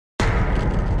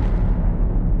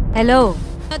Hello.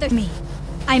 Me.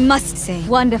 I must say,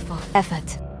 wonderful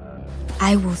effort.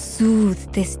 I will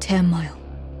soothe this turmoil.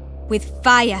 With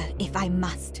fire, if I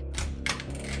must.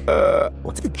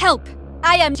 What's it? Help!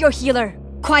 I am your healer.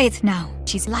 Quiet now.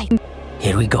 She's light.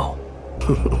 Here we go.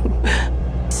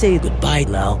 Say goodbye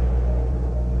now.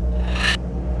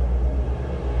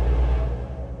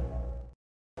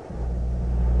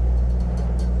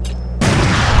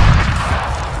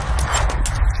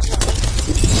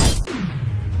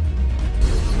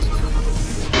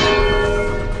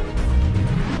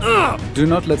 Do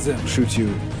not let them shoot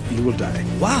you. You will die.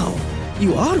 Wow,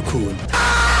 you are cool.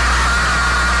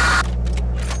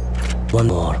 One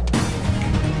more.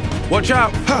 Watch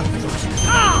out!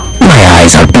 My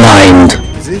eyes are blind.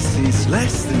 This is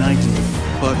less than I do,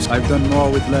 but I've done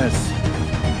more with less.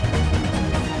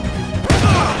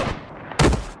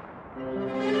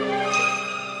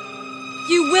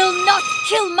 You will not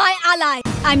kill my ally!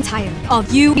 I'm tired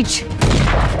of you each.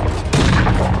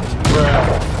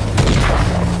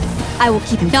 I will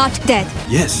keep him not dead.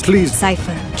 Yes, please.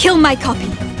 Cypher, kill my copy.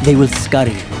 They will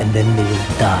scurry and then they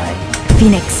will die.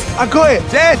 Phoenix. I got it!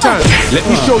 Their turn! Let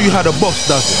me show you how the boss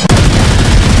does it.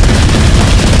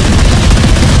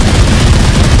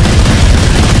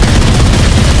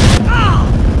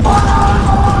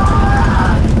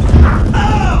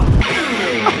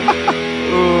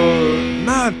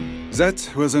 Man,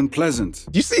 that was unpleasant.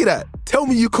 You see that? Tell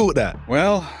me you caught that.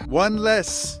 Well, one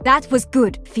less. That was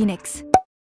good, Phoenix.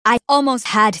 I almost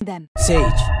had them. Sage.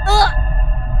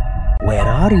 Where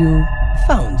are you?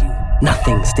 Found you.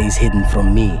 Nothing stays hidden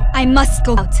from me. I must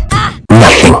go out. Ah!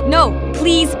 Nothing. No,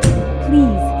 please.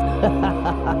 Please.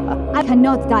 I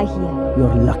cannot die here.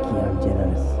 You're lucky I'm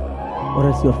generous. Or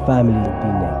else your family will be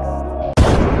next.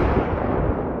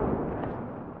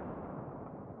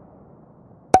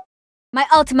 My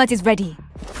ultimate is ready.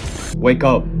 Wake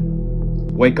up.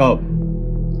 Wake up.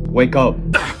 Wake up.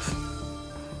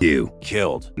 You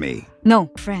killed me. No,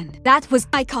 friend. That was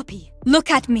my copy. Look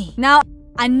at me. Now,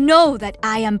 I know that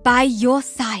I am by your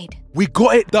side. We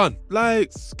got it done.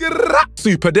 Like,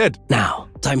 super dead. Now,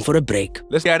 time for a break.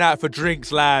 Let's get out for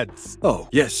drinks, lads. Oh,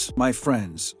 yes, my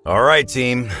friends. All right,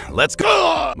 team. Let's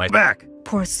go. My back.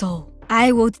 Poor soul.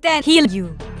 I will then heal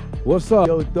you. What's up,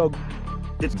 yo, dog?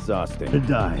 It's exhausting to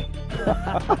die.